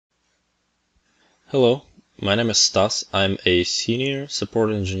Hello, my name is Stas. I'm a senior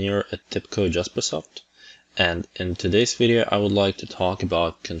support engineer at TIBCO Jaspersoft, and in today's video I would like to talk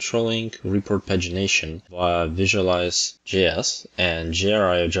about controlling report pagination via Visualize.js and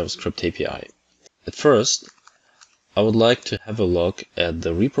JasperReports JavaScript API. At first, I would like to have a look at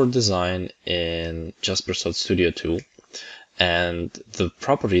the report design in Jaspersoft Studio tool and the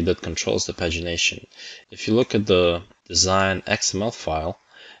property that controls the pagination. If you look at the design XML file,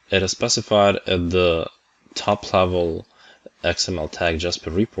 it is specified at the top level XML tag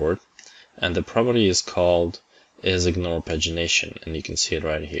JasperReport, and the property is called ignore pagination, and you can see it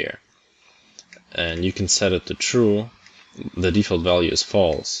right here. And you can set it to true. The default value is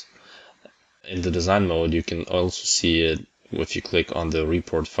false. In the design mode, you can also see it if you click on the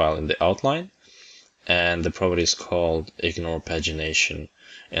report file in the outline, and the property is called ignore pagination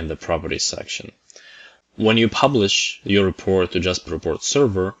in the properties section. When you publish your report to JasperReports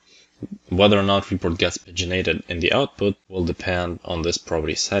Server, whether or not report gets paginated in the output will depend on this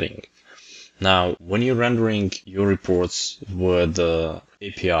property setting. Now, when you're rendering your reports with the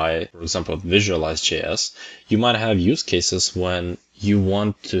API, for example, Visualize.js, you might have use cases when you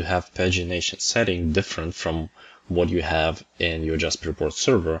want to have pagination setting different from what you have in your JasperReports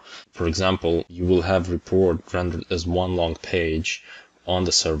server. For example, you will have report rendered as one long page on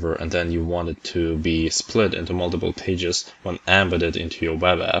the server, and then you want it to be split into multiple pages when embedded into your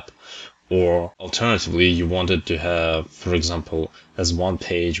web app. Or alternatively, you want it to have, for example, as one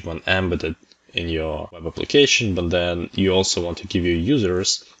page when embedded in your web application, but then you also want to give your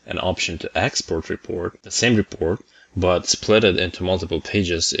users an option to export the same report, but split it into multiple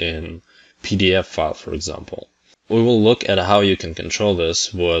pages in PDF file, for example. We will look at how you can control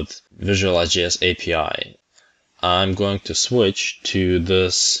this with Visualize.js API. I'm going to switch to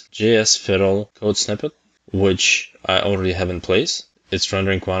this JS Fiddle code snippet, which I already have in place. It's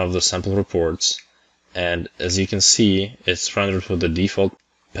rendering one of the sample reports, and as you can see, it's rendered with the default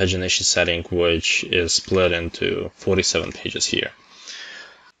pagination setting, which is split into 47 pages here.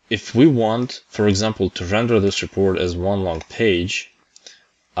 If we want, for example, to render this report as one long page,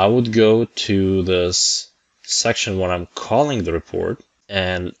 I would go to this section where I'm calling the report,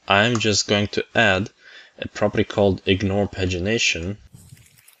 and I'm just going to add a property called ignore pagination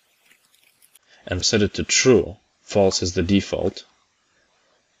and set it to true. False is the default.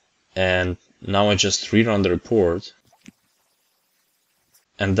 And now I just rerun the report,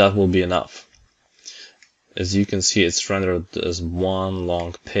 and that will be enough. As you can see, it's rendered as one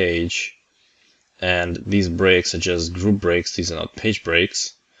long page, and these breaks are just group breaks. These are not page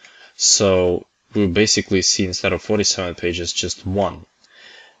breaks. So we basically see, instead of 47 pages, just one.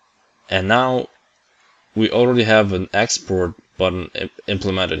 And now we already have an export button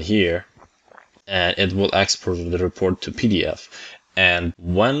implemented here, and it will export the report to PDF. And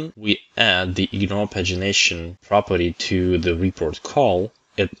when we add the ignore pagination property to the report call,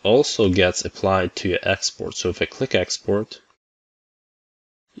 it also gets applied to your export. So if I click export,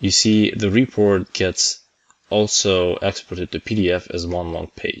 you see the report gets also exported to PDF as one long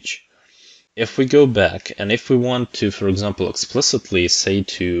page. If we go back, and if we want to, for example, explicitly say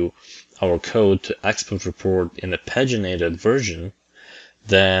to our code to export report in a paginated version,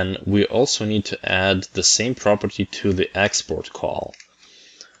 then we also need to add the same property to the export call.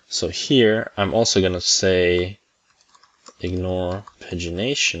 So here I'm also going to say ignore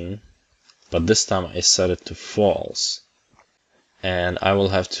pagination, but this time I set it to false. And I will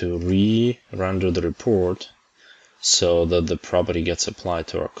have to re-render the report so that the property gets applied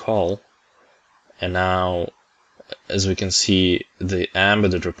to our call. And now, as we can see, the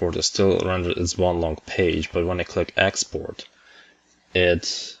embedded report is still rendered as one long page, but when I click export,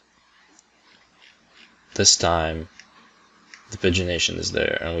 this time the pagination is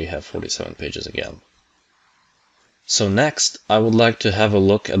there, and we have 47 pages again. So next, I would like to have a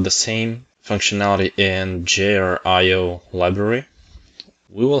look at the same functionality in JasperIO library.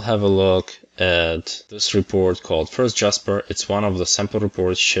 We will have a look at this report called First Jasper. It's one of the sample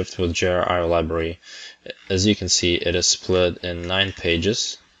reports shipped with JasperIO library. As you can see, it is split in 9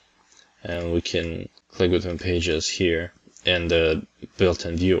 pages, and we can click between pages here in the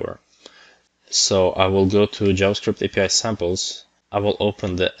built-in viewer. So I will go to JavaScript API samples. I will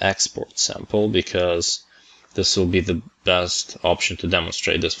open the export sample because this will be the best option to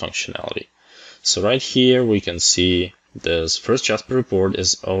demonstrate this functionality. So right here we can see this first Jasper report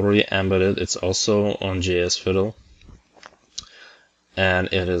is already embedded. It's also on JS Fiddle, and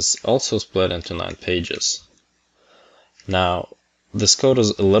it is also split into 9 pages. Now, this code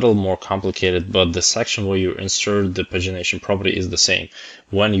is a little more complicated, but the section where you insert the pagination property is the same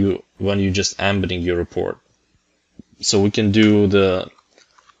when you just embedding your report. So we can do the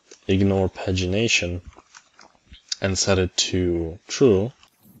ignore pagination and set it to true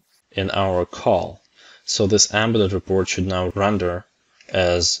in our call. So this embedded report should now render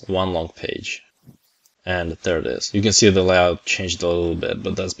as one long page. And there it is. You can see the layout changed a little bit,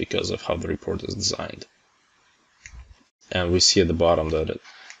 but that's because of how the report is designed. And we see at the bottom that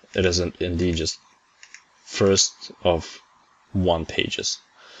it is indeed just first of one pages.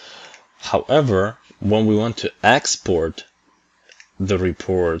 However, when we want to export the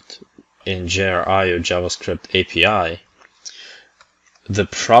report in JasperReports IO JavaScript API, the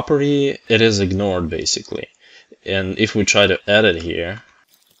property, it is ignored basically. And if we try to edit here,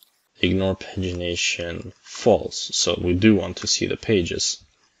 ignore pagination false. So we do want to see the pages.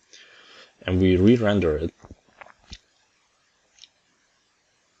 And we re-render it.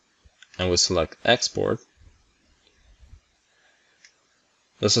 And we select export.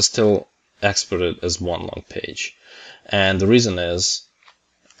 This is still exported as one long page. And the reason is,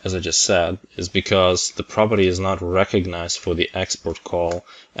 as I just said, is because the property is not recognized for the export call,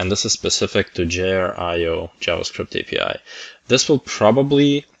 and this is specific to JasperReports IO JavaScript API. This will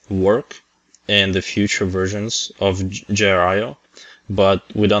probably work in the future versions of JasperReports IO, but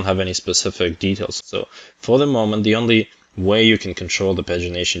we don't have any specific details. So for the moment, the only way you can control the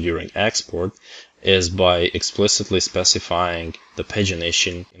pagination during export is by explicitly specifying the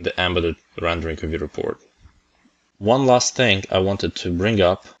pagination in the embedded rendering of your report. One last thing I wanted to bring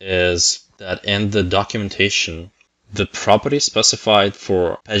up is that in the documentation, the properties specified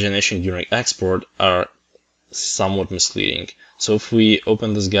for pagination during export are somewhat misleading. So if we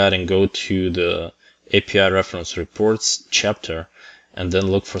open this guide and go to the API reference reports chapter and then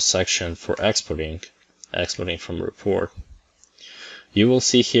look for section for exporting from report, you will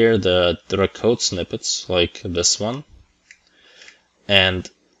see here that there are code snippets like this one. And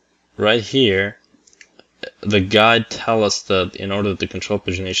right here, the guide tells us that in order to control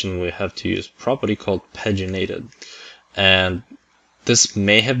pagination, we have to use a property called paginated. And this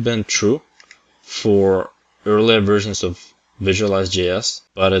may have been true for earlier versions of Visualize.js,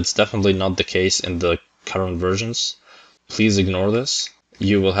 but it's definitely not the case in the current versions. Please ignore this.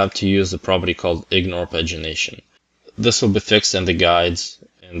 You will have to use the property called ignore pagination. This will be fixed in the guides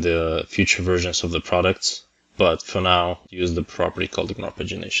in the future versions of the products, but for now, use the property called ignore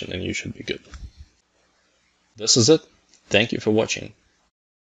pagination and you should be good. This is it. Thank you for watching.